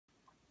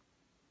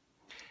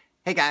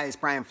Hey guys,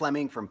 Brian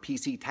Fleming from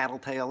PC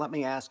Tattletale. Let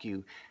me ask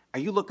you,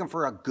 are you looking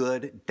for a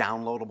good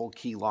downloadable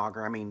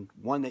keylogger? I mean,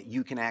 one that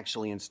you can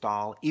actually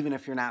install, even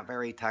if you're not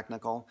very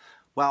technical?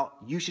 Well,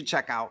 you should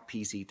check out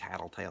PC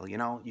Tattletale.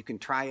 You can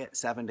try it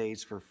 7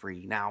 days for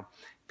free. Now,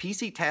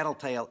 PC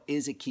Tattletale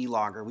is a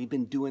keylogger. We've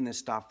been doing this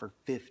stuff for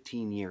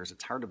 15 years.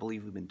 It's hard to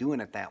believe we've been doing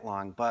it that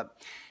long,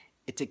 but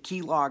it's a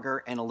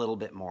keylogger and a little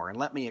bit more. And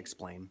let me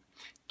explain.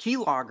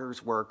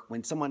 Keyloggers work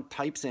when someone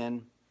types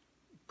in,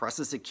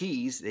 presses the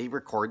keys, they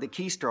record the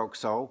keystroke,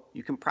 so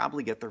you can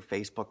probably get their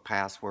Facebook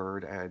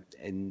password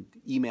and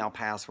email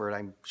password.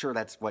 I'm sure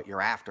that's what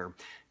you're after.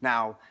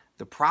 Now,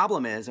 the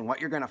problem is, and what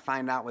you're going to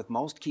find out with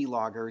most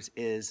keyloggers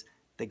is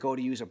they go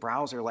to use a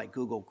browser like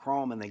Google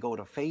Chrome and they go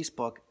to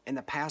Facebook and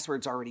the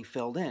password's already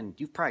filled in.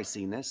 You've probably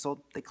seen this.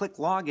 So they click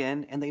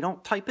login and they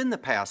don't type in the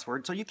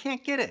password, so you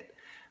can't get it.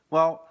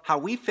 Well, how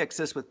we fix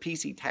this with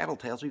PC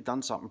Tattletales, we've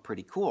done something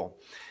pretty cool.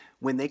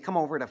 When they come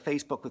over to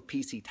Facebook with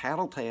PC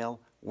Tattletale,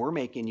 we're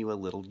making you a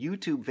little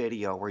YouTube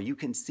video where you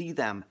can see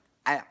them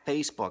at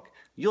Facebook.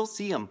 You'll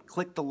see them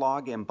click the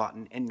login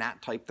button and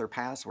not type their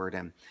password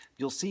in.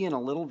 You'll see in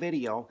a little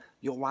video,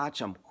 you'll watch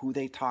them, who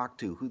they talk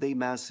to, who they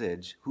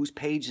message, whose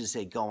pages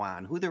they go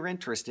on, who they're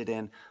interested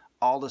in,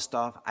 all the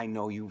stuff I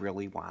know you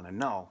really want to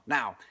know.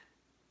 Now,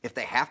 if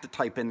they have to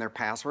type in their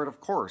password,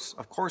 of course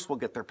we'll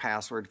get their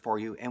password for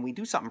you, and we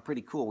do something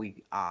pretty cool.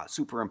 We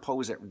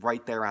superimpose it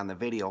right there on the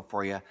video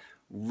for you.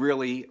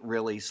 Really,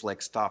 really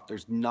slick stuff.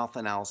 There's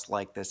nothing else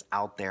like this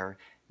out there.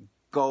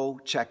 Go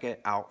check it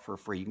out for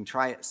free. You can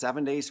try it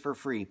 7 days for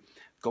free.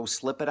 Go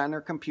slip it on their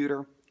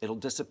computer. It'll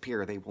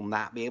disappear. They will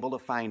not be able to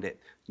find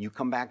it. You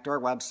come back to our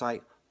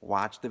website,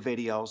 watch the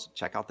videos,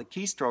 check out the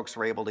keystrokes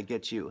we're able to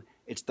get you.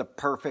 It's the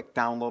perfect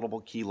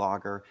downloadable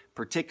keylogger,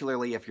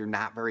 particularly if you're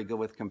not very good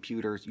with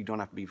computers. You don't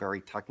have to be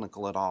very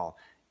technical at all.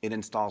 It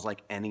installs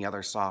like any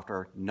other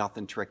software,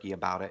 nothing tricky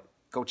about it.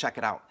 Go check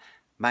it out.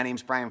 My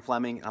name's Brian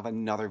Fleming. I'll have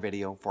another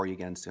video for you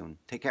again soon.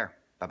 Take care.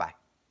 Bye-bye.